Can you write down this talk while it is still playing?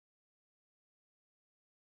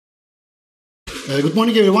Good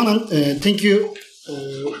morning, everyone, and thank you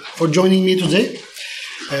for joining me today.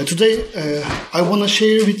 Today, I want to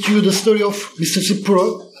share with you the story of Mr.SIP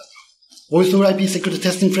Pro, Voice over IP Security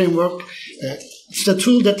Testing Framework. It's a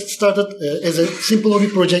tool that started as a simple hobby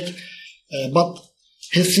project, but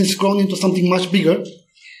has since grown into something much bigger.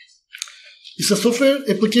 It's a software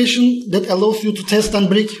application that allows you to test and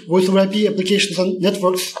break voice over IP applications and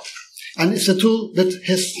networks, and it's a tool that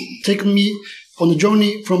has taken me on a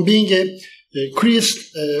journey from being a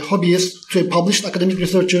curious hobbyist to a published academic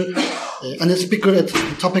researcher and a speaker at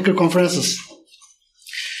top hacker conferences.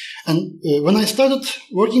 And when I started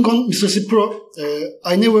working on Mr.SIP Pro,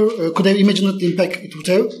 I never could have imagined the impact it would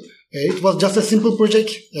have. It was just a simple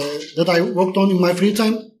project that I worked on in my free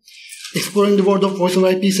time, exploring the world of voice over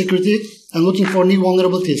IP security and looking for new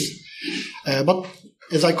vulnerabilities. But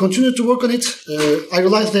as I continued to work on it, I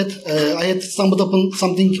realized that I had stumbled upon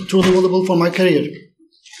something truly valuable for my career.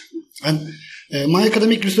 And my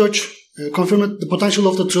academic research confirmed the potential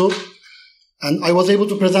of the tool, and I was able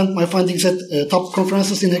to present my findings at top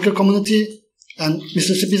conferences in hacker community. And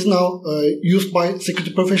Mr.SIP is now used by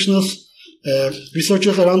security professionals,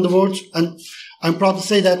 researchers around the world, and I'm proud to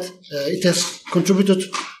say that it has contributed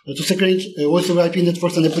to securing voice over IP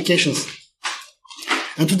networks and applications.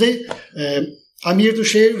 And today, I'm here to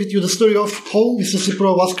share with you the story of how Mr.SIP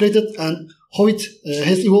Pro was created and how it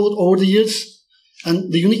has evolved over the years,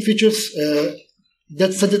 and the unique features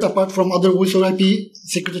that set it apart from other voice over IP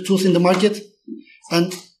security tools in the market.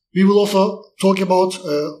 And we will also talk about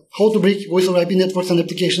how to break voice over IP networks and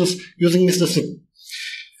applications using Mr.SIP.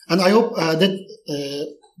 And I hope that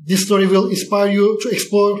this story will inspire you to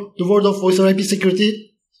explore the world of voice over IP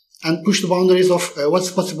security and push the boundaries of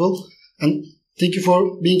what's possible. And thank you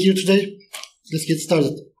for being here today. Let's get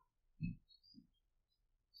started.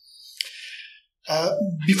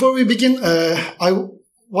 Before we begin, I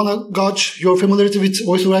want to gauge your familiarity with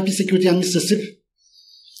voice over IP security and Mr.SIP.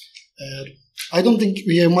 I don't think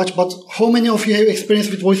we have much, but how many of you have experience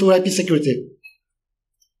with voice over IP security?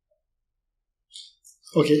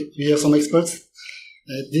 Okay, we have some experts.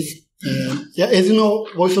 As you know,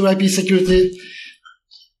 voice over IP security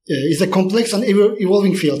is a complex and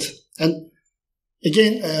ever-evolving field. And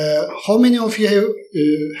again, how many of you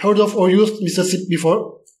have heard of or used Mr.SIP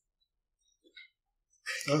before?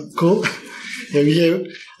 Cool. We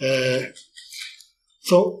have.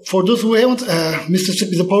 So, for those who haven't, Mr.SIP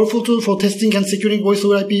is a powerful tool for testing and securing voice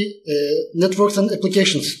over IP networks and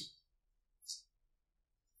applications.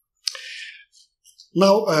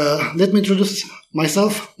 Now, let me introduce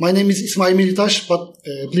myself. My name is Melih, but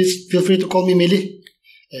please feel free to call me Melih.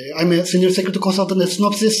 I'm a senior security consultant at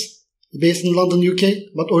Synopsys, based in London,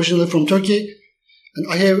 UK, but originally from Turkey.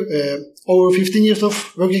 And I have over 15 years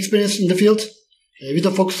of work experience in the field, with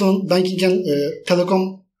a focus on banking and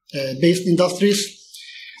telecom-based industries.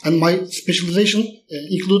 And my specialization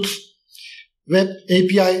includes web,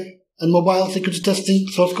 API, and mobile security testing,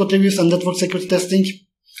 source code reviews, and network security testing.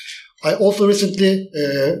 I also recently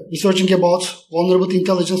researching about vulnerability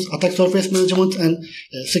intelligence, attack surface management, and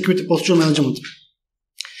security posture management.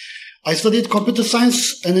 I studied computer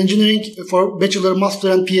science and engineering for bachelor,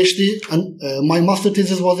 master, and PhD, and my master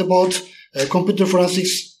thesis was about computer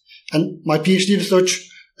forensics. And my PhD research,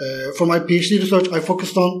 I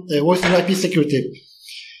focused on voice over IP security.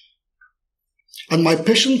 And my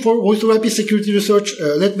passion for voice over IP security research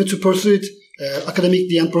led me to pursue it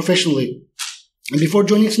academically and professionally. And before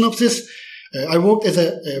joining Synopsys, I worked as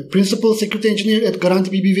a principal security engineer at Garanti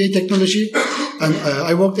BBVA Technology, and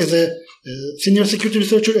I worked as a senior security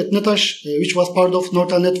researcher at Netash, which was part of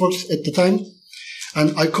Nortel Networks at the time.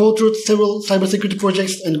 And I co-authored several cybersecurity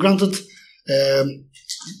projects and granted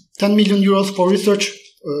 10 million euros for research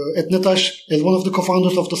at Netash as one of the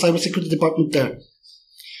co-founders of the cybersecurity department there.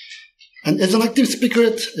 And as an active speaker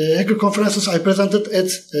at hacker conferences, I presented at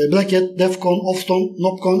Black Hat, DEF CON, Offstone,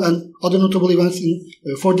 NobCon, and other notable events in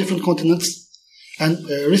 4 different continents. And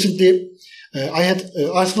recently, I had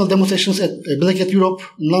Arsenal demo sessions at Black Hat Europe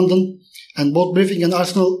in London, and both briefing and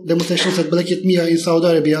Arsenal demo sessions at Black Hat MIA in Saudi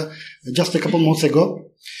Arabia just a couple months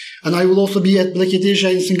ago. And I will also be at Black Hat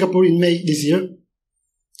Asia in Singapore in May this year.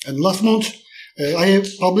 And last month, I have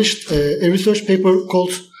published a research paper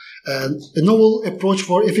called A Novel Approach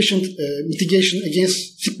for Efficient Mitigation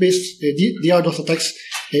Against SIP-based DDoS attacks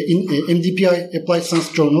in MDPI Applied Science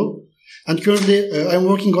Journal. And currently, I'm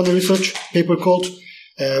working on a research paper called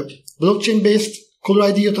Blockchain-Based Caller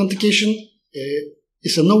ID Authentication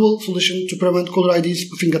is a novel solution to prevent caller ID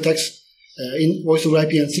spoofing attacks in voice over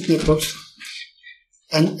IP and SIP networks.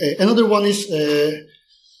 And another one is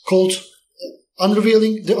called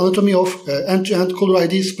Unrevealing the Anatomy of End-to-End Caller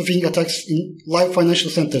ID Spoofing Attacks in Live Financial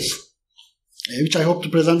Centers. which I hope to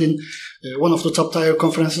present in one of the top-tier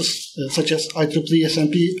conferences such as IEEE,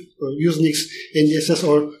 SMP, or Usenix, NDSS,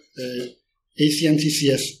 or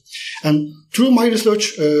ACM-TCS. And through my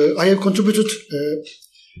research, I have contributed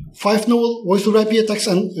 5 novel voice over IP attacks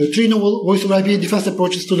and 3 novel voice over IP defense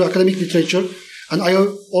approaches to the academic literature. And I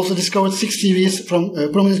have also discovered 6 CVs from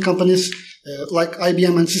prominent companies like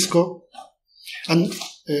IBM and Cisco. And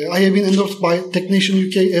I have been endorsed by Technician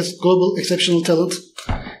UK as Global Exceptional Talent.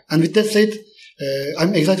 And with that said,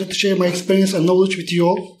 I'm excited to share my experience and knowledge with you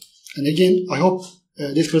all. And again, I hope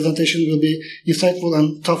this presentation will be insightful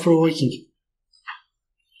and thought-provoking.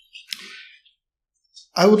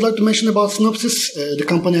 I would like to mention about Synopsys, the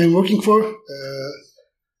company I'm working for.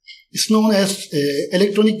 It's known as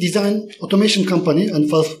Electronic Design Automation Company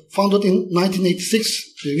and was founded in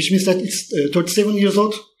 1986, which means that it's 37 years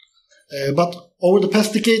old. But over the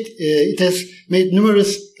past decade, it has made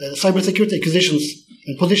numerous cybersecurity acquisitions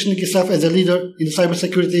and positioning itself as a leader in the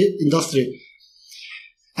cybersecurity industry.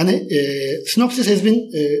 And Synopsys has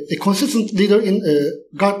been a consistent leader in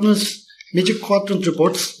Gartner's Magic Quadrant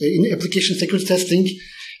reports in application security testing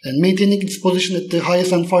and maintaining its position at the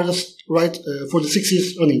highest and farthest right for the 6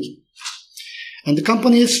 years running. And the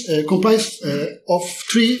company is comprised of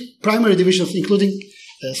 3 primary divisions, including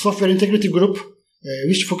Software Integrity Group,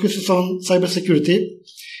 which focuses on cybersecurity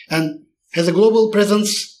and has a global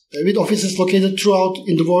presence with offices located throughout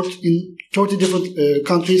in the world in 30 different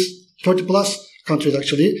countries, 30 plus countries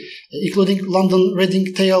actually, including London,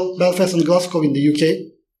 Reading, Thale, Belfast and Glasgow in the UK.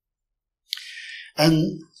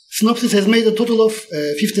 And Synopsys has made a total of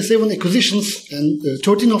 57 acquisitions and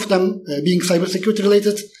 13 of them being cybersecurity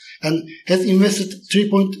related and has invested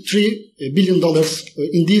 $3.3 billion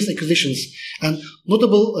in these acquisitions. And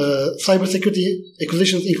notable cybersecurity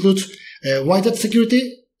acquisitions include White Hat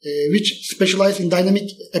Security, which specializes in dynamic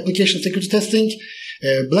application security testing,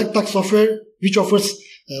 Black Duck Software, which offers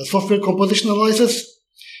software composition analysis,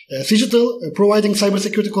 Digital, providing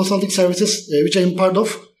cybersecurity consulting services, which I am part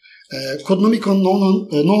of, Codenomicon,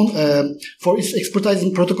 known for its expertise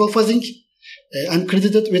in protocol fuzzing, and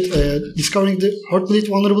credited with discovering the Heartbleed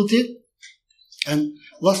vulnerability. And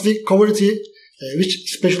lastly, Coverity, which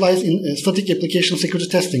specializes in static application security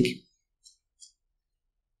testing.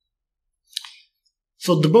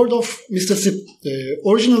 So the board of Mr.SIP,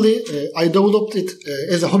 originally I developed it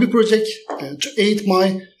as a hobby project to aid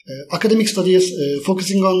my academic studies,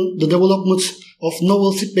 focusing on the development of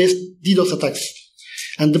novel SIP-based DDoS attacks.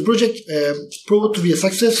 And the project proved to be a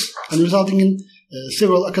success and resulting in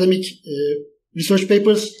several academic research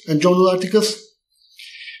papers and journal articles.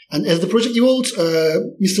 And as the project evolved,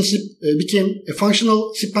 Mr.SIP became a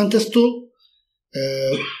functional SIP pen test tool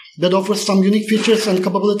that offers some unique features and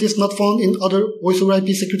capabilities not found in other voice over IP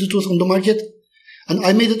security tools on the market. And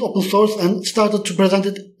I made it open source and started to present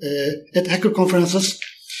it at hacker conferences.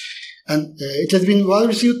 And it has been well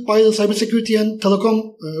received by the cybersecurity and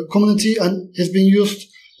telecom community and has been used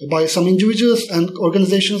by some individuals and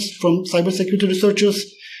organizations, from cybersecurity researchers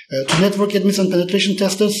to network admins and penetration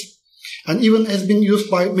testers, and even has been used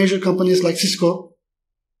by major companies like Cisco.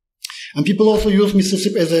 And people also use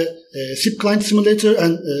Mr.SIP as a SIP client simulator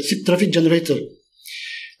and SIP traffic generator.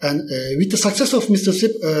 And with the success of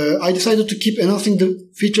Mr.SIP, I decided to keep enhancing the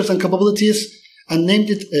features and capabilities and named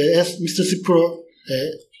it as Mr.SIP Pro,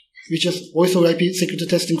 which is Voice over IP Security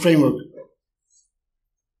Testing Framework.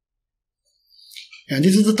 And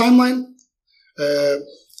this is the timeline.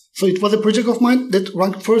 So it was a project of mine that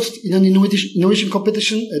ranked first in an innovation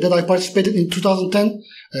competition that I participated in 2010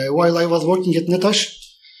 while I was working at Netash.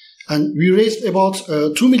 And we raised about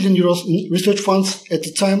 2 million euros in research funds at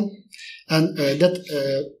the time. And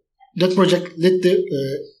that project led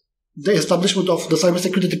the establishment of the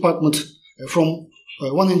cybersecurity department from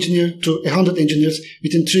 1 engineer to 100 engineers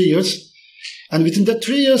within 3 years. And within that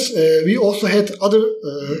 3 years, we also had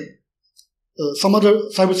some other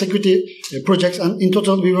cybersecurity projects, and in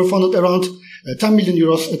total we were funded around 10 million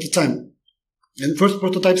euros at the time. And first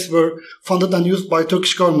prototypes were funded and used by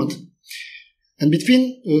Turkish government. And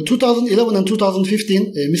between 2011 and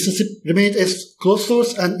 2015, Mr.SIP remained as closed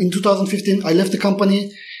source, and in 2015 I left the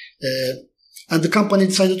company, and the company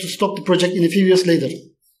decided to stop the project in a few years later.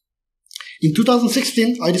 In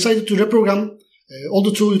 2016, I decided to reprogram all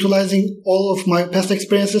the tools utilizing all of my past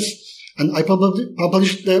experiences, and I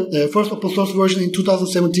published the first open source version in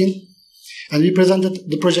 2017, and we presented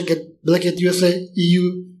the project at Black Hat USA,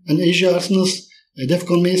 EU, and Asia Arsenals, DEF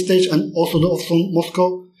CON main stage, and also the OFSON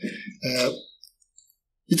Moscow.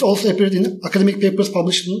 It also appeared in academic papers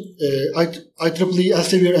published in IEEE,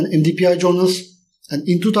 Elsevier, and MDPI journals. And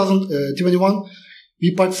in 2021,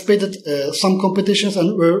 we participated some competitions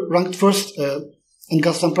and were ranked first and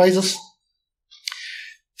got some prizes.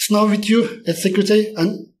 It's now with you at Security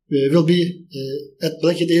and will be at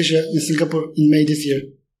Blackhead Asia in Singapore in May this year.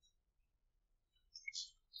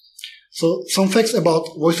 So some facts about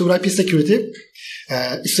voice over IP security.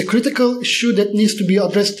 It's a critical issue that needs to be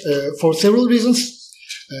addressed for several reasons.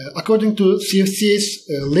 According to CFCA's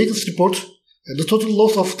latest report, the total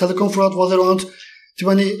loss of telecom fraud was around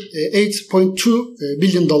 $28.2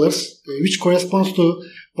 billion, which corresponds to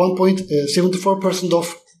 1.74%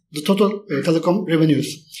 of the total telecom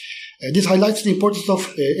revenues. This highlights the importance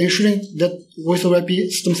of ensuring that voice over IP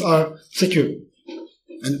systems are secure.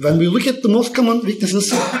 And when we look at the most common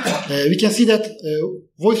weaknesses, we can see that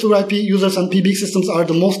voice over IP users and PBX systems are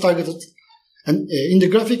the most targeted. And in the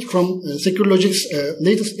graphic from SecureLogic's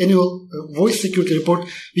latest annual voice security report,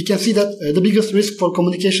 we can see that the biggest risk for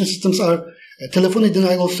communication systems are telephony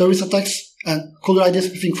denial of service attacks and caller ID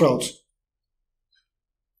spoofing frauds.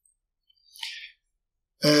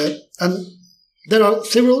 And there are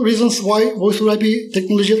several reasons why voice over IP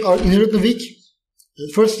technologies are inherently weak.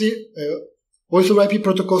 Firstly, voice over IP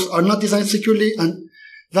protocols are not designed securely and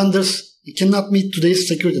vendors cannot meet today's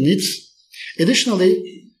security needs.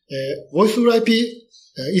 Additionally, voice over IP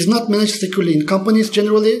is not managed securely in companies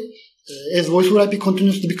generally. As voice over IP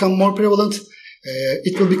continues to become more prevalent,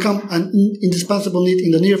 it will become an indispensable need in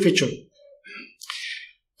the near future.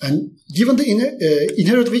 And given the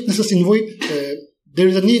inherent weaknesses in VoIP, there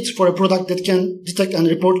is a need for a product that can detect and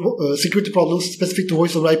report security problems specific to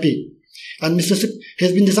voice over IP. And Mr.SIP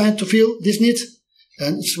has been designed to fill this need,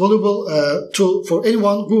 and it's a valuable tool for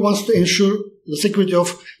anyone who wants to ensure the security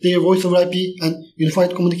of their voice over IP and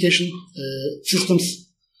unified communication systems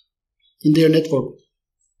in their network.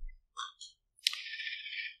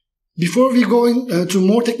 Before we go into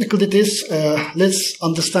more technical details, let's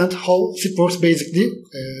understand how SIP works basically.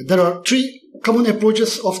 There are three common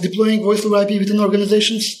approaches of deploying voice over IP within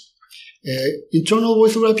organizations: internal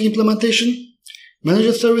voice over IP implementation,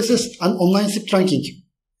 managed services, and online SIP trunking.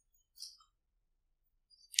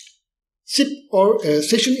 SIP, or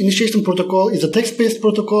Session Initiation Protocol, is a text-based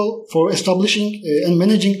protocol for establishing and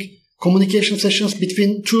managing communication sessions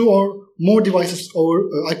between two or more devices over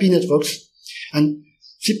IP networks. And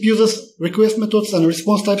SIP uses request methods and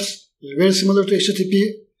response types very similar to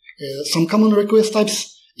HTTP. Some common request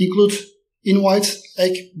types include invite,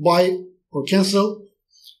 egg, buy, or cancel,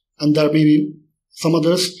 and there may be some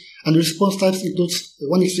others. And response types includes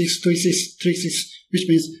 1xx, 2xx, 3xx, which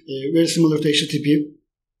means very similar to HTTP.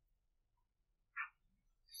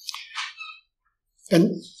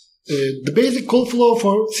 And the basic call flow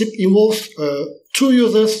for SIP involves two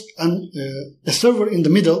users and a server in the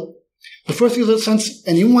middle. The first user sends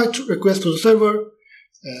an invite request to the server,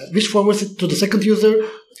 which forwards it to the second user,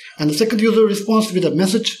 and the second user responds with a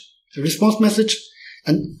response message.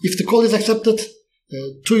 And if the call is accepted,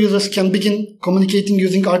 two users can begin communicating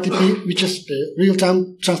using RTP, which is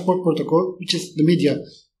real-time transport protocol, which is the media.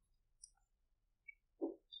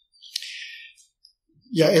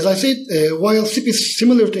 Yeah, as I said, while SIP is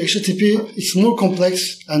similar to HTTP, it's more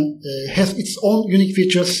complex and has its own unique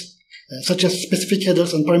features, such as specific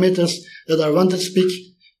headers and parameters that are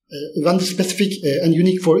vendor-specific and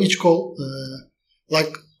unique for each call,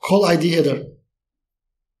 like call ID header.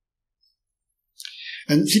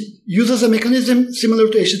 And SIP uses a mechanism similar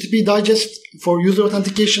to HTTP digest for user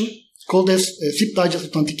authentication, called as SIP digest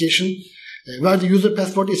authentication, where the user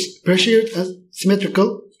password is pre-shared and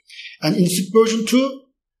symmetrical. And in SIP version 2,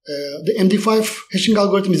 the MD5 hashing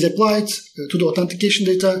algorithm is applied to the authentication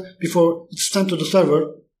data before it's sent to the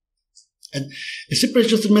server. And a SIP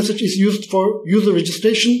registered message is used for user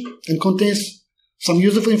registration and contains some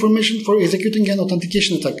useful information for executing an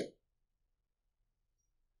authentication attack.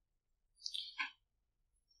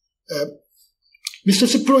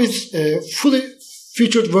 Mr.SIP Pro is a fully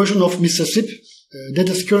featured version of Mr.SIP that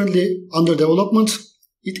is currently under development.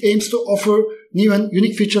 It aims to offer new and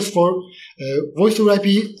unique features for voice over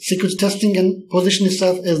IP security testing and position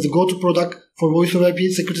itself as the go-to product for voice over IP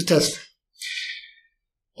security test.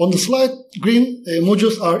 On the slide, green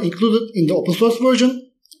modules are included in the open source version,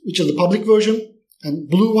 which is the public version, and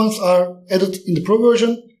blue ones are added in the Pro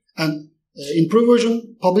version, and in Pro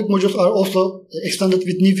version, public modules are also extended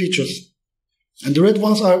with new features. And the red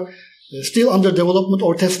ones are still under development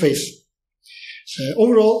or test phase.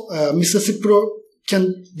 Overall, Mr.SIP Pro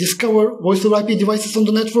can discover voice over IP devices on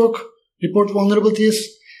the network, report vulnerabilities,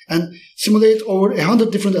 and simulate over 100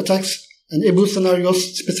 different attacks and abuse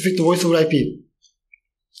scenarios specific to voice over IP.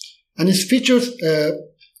 And its features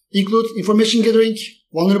include information gathering,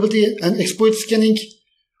 vulnerability and exploit scanning,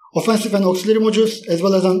 offensive and auxiliary modules, as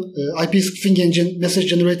well as an IP spoofing engine, message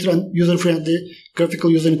generator, and user-friendly graphical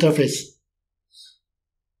user interface.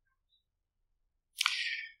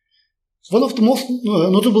 One of the most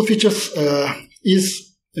notable features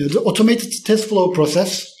is the automated test flow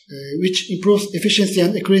process, which improves efficiency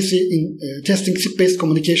and accuracy in testing SIP-based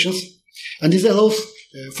communications. And this allows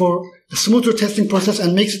for a smoother testing process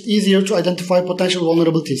and makes it easier to identify potential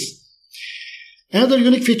vulnerabilities. Another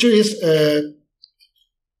unique feature is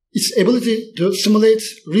its ability to simulate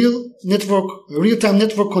real-time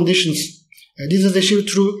network conditions. This is achieved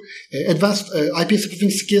through advanced IP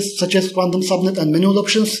spoofing skills such as random subnet and manual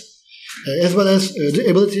options, as well as the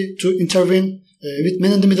ability to intervene with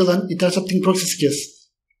man-in-the-middle and intercepting proxy skills.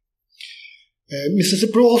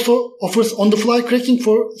 Mr.SIP Pro also offers on-the-fly cracking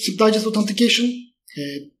for SIP digest authentication,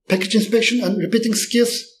 package inspection and repeating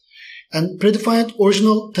skills, and predefined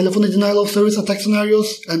original telephony denial of service attack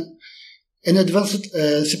scenarios, and an advanced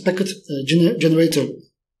SIP packet generator.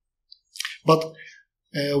 But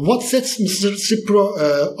what sets Mr.SIP Pro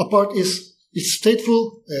apart is its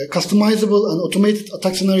stateful, customizable, and automated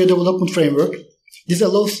attack scenario development framework. This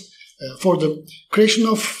allows for the creation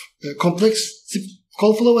of complex SIP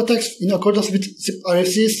call flow attacks in accordance with SIP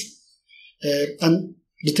RFCs and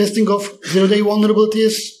the testing of zero-day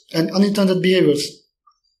vulnerabilities and unintended behaviors.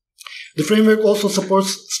 The framework also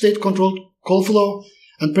supports state-controlled call flow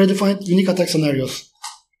and predefined unique attack scenarios.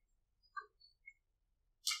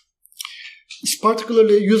 It's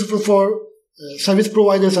particularly useful for service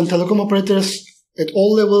providers and telecom operators at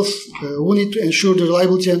all levels who need to ensure the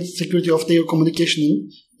reliability and security of their communication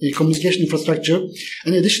infrastructure.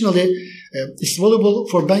 And additionally, it's valuable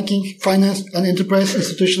for banking, finance, and enterprise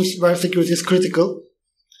institutions where security is critical.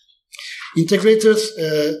 Integrators,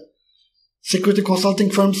 security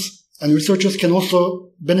consulting firms, and researchers can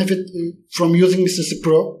also benefit from using Mr.SIP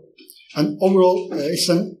Pro. And overall, it's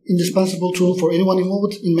an indispensable tool for anyone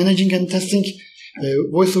involved in managing and testing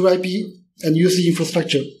voice over IP and UC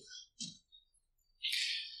infrastructure.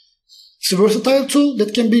 It's a versatile tool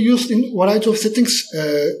that can be used in a variety of settings.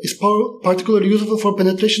 It's particularly useful for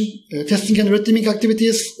penetration testing and red teaming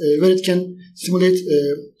activities, where it can simulate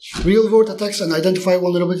real-world attacks and identify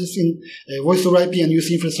vulnerabilities in voice over IP and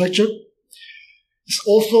UC infrastructure. It's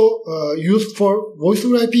also used for voice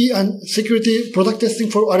over IP and security product testing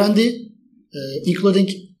for R&D, including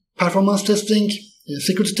performance testing,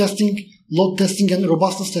 security testing, load testing, and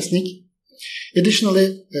robustness testing.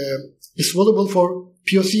 Additionally, it's valuable for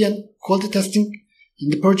POC and quality testing in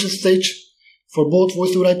the purchase stage for both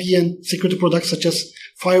voice over IP and security products such as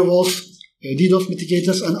firewalls, DDoS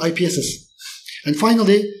mitigators, and IPSs. And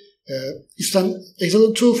finally, it's an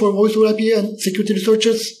excellent tool for voice over IP and security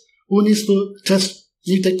researchers who needs to test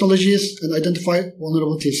new technologies and identify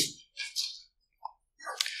vulnerabilities.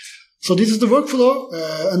 So this is the workflow,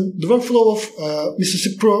 and the workflow of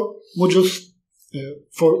Mr.SIP Pro modules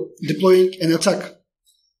for deploying an attack.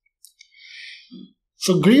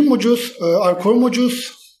 So green modules are core modules,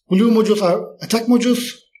 blue modules are attack modules,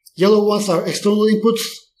 yellow ones are external inputs,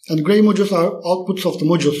 and gray modules are outputs of the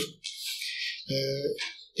modules.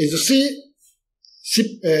 As you see, SIP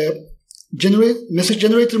message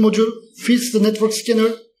generator module feeds the network scanner,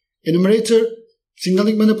 enumerator,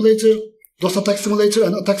 signaling manipulator, DOS attack simulator,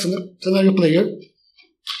 and attack scenario player.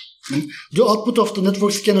 The output of the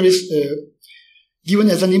network scanner is given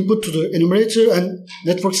as an input to the enumerator and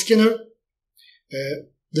network scanner.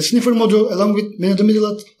 The sniffer module, along with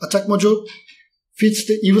man-in-the-middle attack module, feeds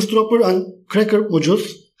the eavesdropper and cracker modules.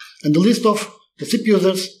 And the list of the SIP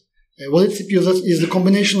users, valid SIP users, is the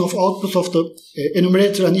combination of outputs of the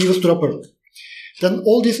enumerator and eavesdropper. Then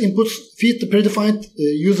all these inputs feed the predefined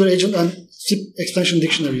user agent and SIP extension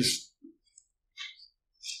dictionaries.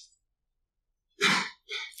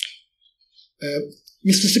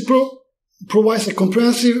 Mr.SIP Pro provides a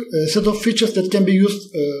comprehensive set of features that can be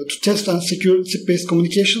used to test and secure SIP-based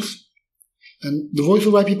communications. And the voice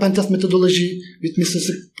over IP pen test methodology with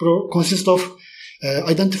Mr.SIP Pro consists of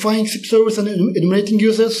identifying SIP servers and enumerating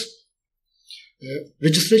users,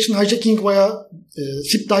 registration hijacking via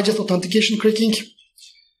SIP digest authentication cracking,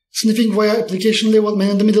 sniffing via application level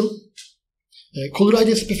man-in-the-middle, caller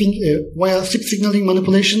ID spoofing via SIP signaling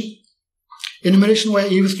manipulation, enumeration via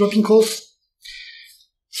eavesdropping calls,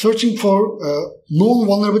 searching for known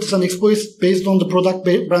vulnerabilities and exploits based on the product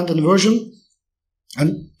brand and version,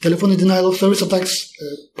 and telephony denial of service attacks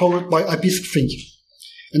powered by IP spoofing.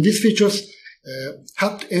 And these features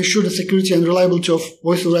help to ensure the security and reliability of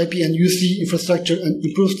voice over IP and UC infrastructure and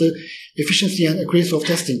improves the efficiency and accuracy of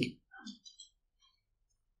testing.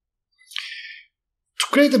 To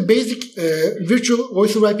create a basic virtual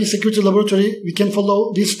voice over IP security laboratory, we can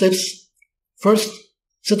follow these steps. First,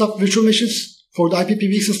 set up virtual machines for the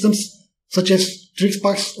IPPB systems, such as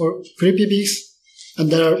TrixPax or FreePBX, and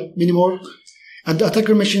there are many more. And the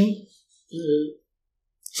attacker machine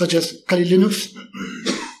such as Kali Linux.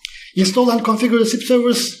 Install and configure the SIP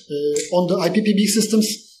servers on the IPPB systems.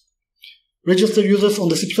 Register users on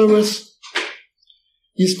the SIP servers.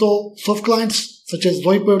 Install soft clients such as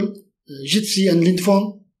VoIP, Jitsi, and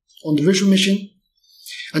Lintphone on the virtual machine.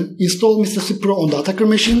 And install Mr.SIP Pro on the attacker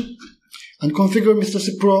machine. And configure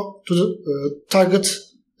Mr.SIP Pro to target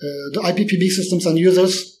the IPPB systems and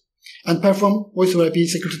users. And perform voice over IP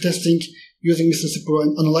security testing using Mr.SIP Pro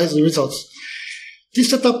and analyze the results. This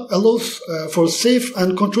setup allows for safe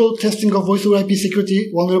and controlled testing of voice over IP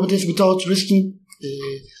security vulnerabilities without risking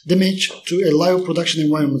damage to a live production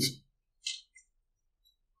environment.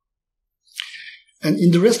 And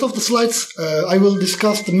in the rest of the slides, I will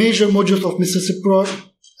discuss the major modules of Mr.SIP Pro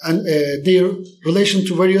and their relation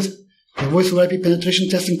to various voice over IP penetration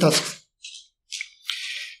testing tasks.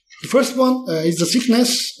 The first one is the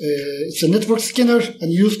SIPness. It's a network scanner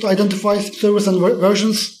and used to identify SIP servers and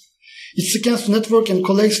versions. It scans the network and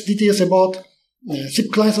collects details about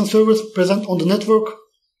SIP clients and servers present on the network,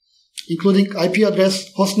 including IP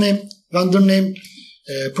address, host name, vendor name,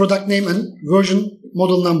 product name, and version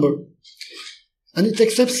model number. And it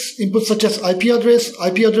accepts inputs such as IP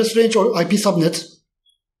address range, or IP subnet.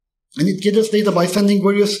 And it gathers data by sending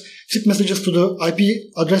various SIP messages to the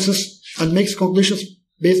IP addresses and makes conclusions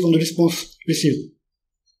based on the response received.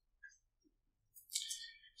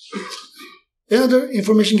 Another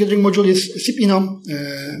information gathering module is SIP enum,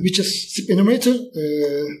 which is SIP enumerator,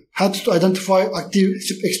 helps to identify active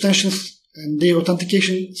SIP extensions and their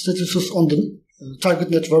authentication statuses on the target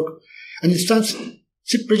network. And it sends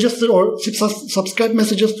SIP register or SIP subscribe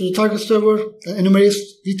messages to the target server and enumerates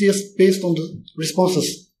details based on the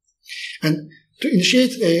responses. And to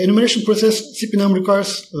initiate an enumeration process, SIP enum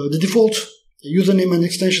requires the default username and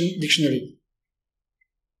extension dictionary.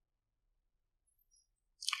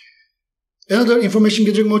 Another information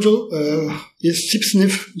gathering module is SIP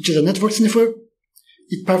sniff, which is a network sniffer.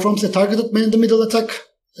 It performs a targeted man-in-the-middle attack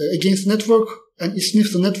against the network, and it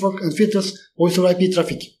sniffs the network and filters voice over IP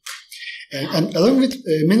traffic. And along with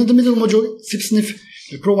man-in-the-middle module, SIP sniff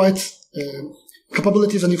provides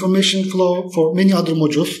capabilities and information flow for many other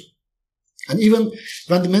modules. And even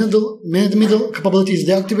when the man-in-the-middle capability is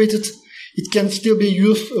deactivated, it can still be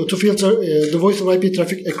used to filter the voice over IP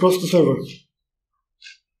traffic across the server.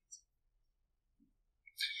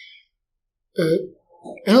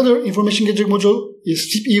 Another information gathering module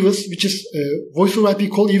is SIP evis, which is voice over IP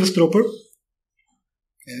call eavesdropper.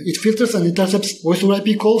 It filters and intercepts voice over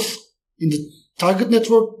IP calls in the target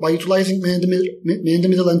network by utilizing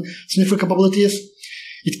man-in-the-middle and sniffer capabilities.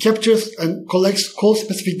 It captures and collects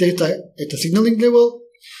call-specific data at the signaling level,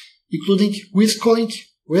 including who is calling,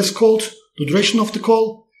 who has called, the duration of the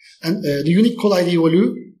call, and the unique call ID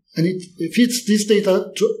value. And it feeds this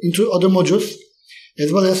data into other modules,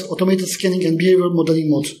 as well as automated scanning and behavior modeling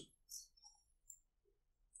mode.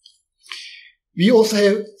 We also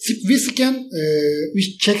have SIP vScan,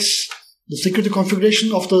 which checks the security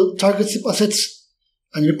configuration of the target SIP assets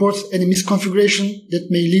and reports any misconfiguration that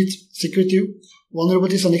may lead security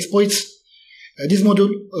vulnerabilities and exploits. This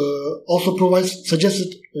module also provides suggested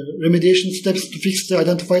remediation steps to fix the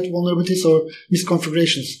identified vulnerabilities or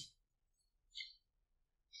misconfigurations.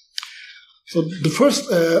 So the first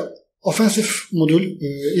offensive module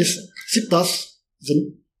is SIP DOS,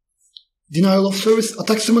 the denial of service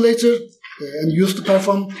attack simulator, and used to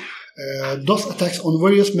perform DOS attacks on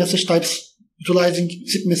various message types utilizing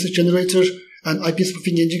SIP message generator and IP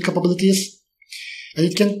spoofing engine capabilities. And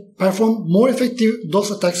it can perform more effective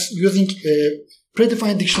DOS attacks using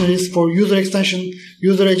predefined dictionaries for user extension,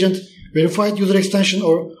 user agent, verified user extension,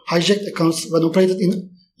 or hijacked accounts when operated in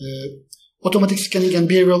automatic scanning and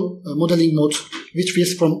behavioral modeling mode, which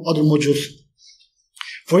feeds from other modules.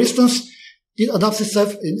 For instance, it adapts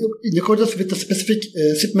itself in accordance with the specific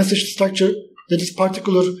SIP message structure that is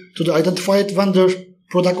particular to the identified vendor,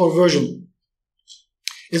 product, or version.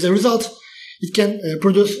 As a result, it can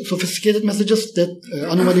produce sophisticated messages that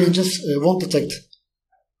anomaly engines won't detect.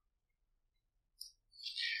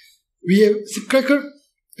 We have SIP Cracker,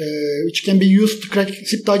 which can be used to crack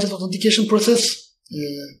SIP digest authentication process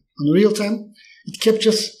in real time. It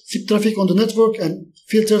captures SIP traffic on the network and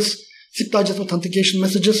filters SIP digest authentication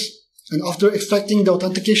messages. And after extracting the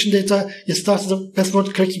authentication data, it starts the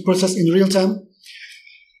password cracking process in real time.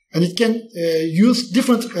 And it can use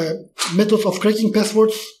different methods of cracking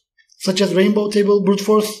passwords, such as rainbow table, brute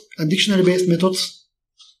force, and dictionary-based methods.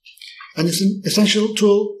 And it's an essential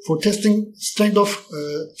tool for testing strength of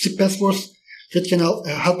SIP passwords that can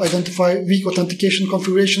help identify weak authentication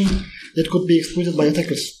configuration that could be exploited by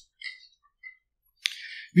attackers.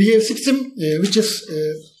 We have SIPSIM, which is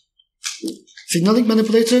signaling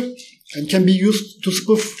manipulator, and can be used to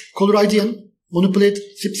spoof caller ID and manipulate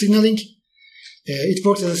SIP signaling. It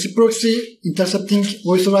works as a SIP proxy, intercepting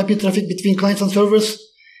voice over IP traffic between clients and servers,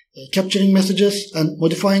 capturing messages and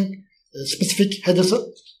modifying specific headers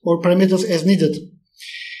or parameters as needed,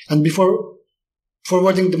 and before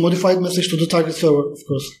forwarding the modified message to the target server, of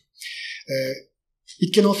course.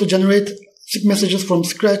 It can also generate SIP messages from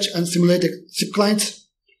scratch and simulate a SIP client.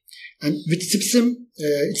 And with SIP-SIM,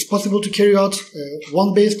 it's possible to carry out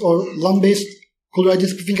WAN-based or LAN-based caller ID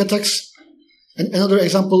spoofing attacks. And another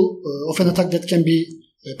example of an attack that can be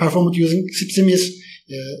performed using SIP-SIM is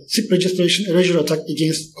SIP registration erasure attack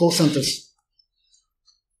against call centers.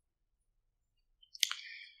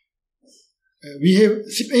 We have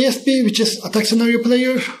SIP-ASP, which is attack scenario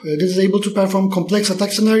player that is able to perform complex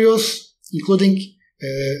attack scenarios, including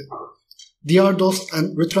DR DOS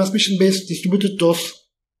and retransmission-based distributed DOS,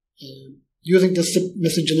 using the SIP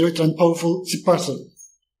message generator and powerful SIP parser.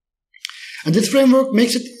 And this framework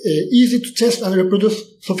makes it easy to test and reproduce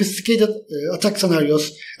sophisticated attack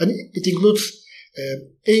scenarios, and it includes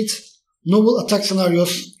 8 novel attack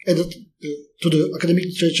scenarios added to the academic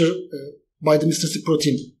literature by the Mr.SIP Pro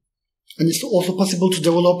team. And it's also possible to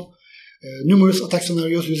develop numerous attack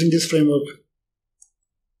scenarios using this framework.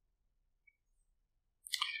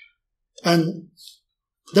 And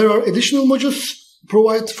there are additional modules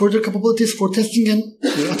provide further capabilities for testing and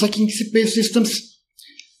attacking SIP-based systems.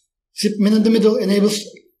 SIP man-in-the-middle enables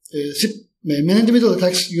SIP man-in-the-middle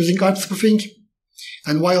attacks using ARP spoofing,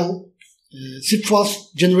 and while SIP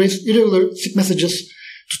fast generates irregular SIP messages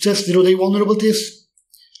to test zero-day vulnerabilities,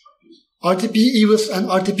 RTP EVIS and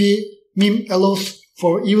RTP MIM allows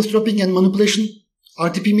for eavesdropping and manipulation,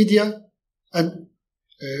 RTP media, and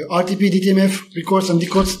RTP DTMF records and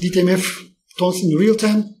decodes DTMF tones in real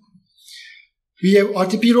time. We have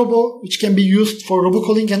RTP Robo, which can be used for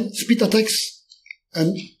robocalling and speed attacks,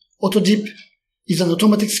 and AutoDeep is an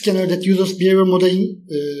automatic scanner that uses behavior modeling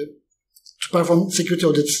to perform security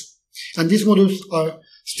audits. And these modules are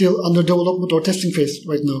still under development or testing phase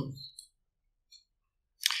right now.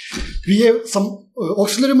 We have some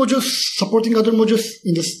auxiliary modules supporting other modules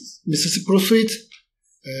in the Mr.SIP Pro suite.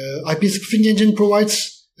 IP spoofing engine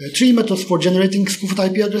provides 3 methods for generating spoofed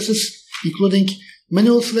IP addresses, including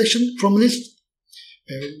manual selection from list,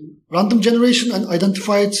 random generation and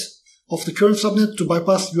identified of the current subnet to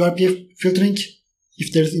bypass URPF filtering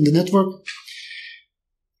if there is in the network.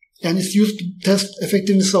 And it's used to test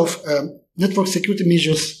effectiveness of network security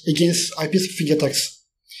measures against IP spoofing attacks.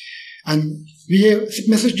 And we have SIP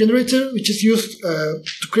message generator, which is used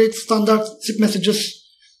to create standard SIP messages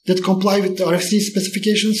that comply with the RFC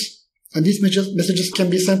specifications. And these messages can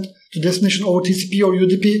be sent to destination over TCP or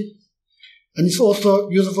UDP. And it's also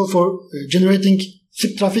useful for generating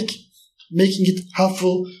SIP traffic, making it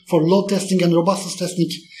helpful for load testing and robustness testing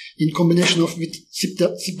in combination with SIP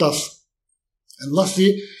DAS. And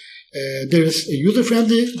lastly, there is a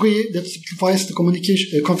user-friendly GUI that simplifies the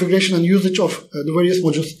communication, configuration and usage of the various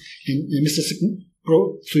modules in Mr.SIP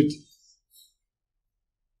Pro suite.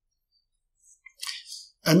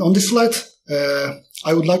 And on this slide,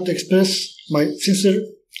 I would like to express my sincere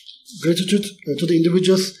gratitude to the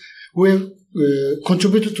individuals who have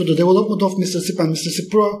contributed to the development of Mr.SIP and Mr.SIP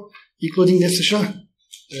Pro, including Nesisha,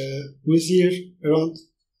 who is here around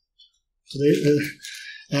today.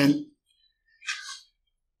 And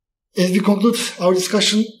as we conclude our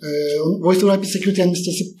discussion on voice over IP security and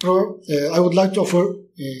Mr.SIP Pro, I would like to offer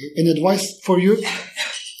an advice for you.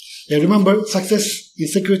 Remember, success in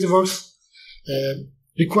security works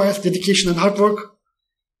requires dedication and hard work.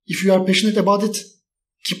 If you are passionate about it,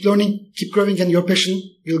 keep learning, keep growing, and your passion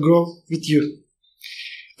will grow with you.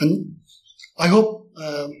 And I hope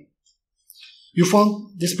you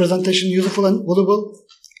found this presentation useful and valuable.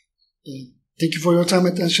 Thank you for your time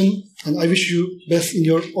and attention, and I wish you best in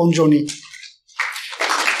your own journey.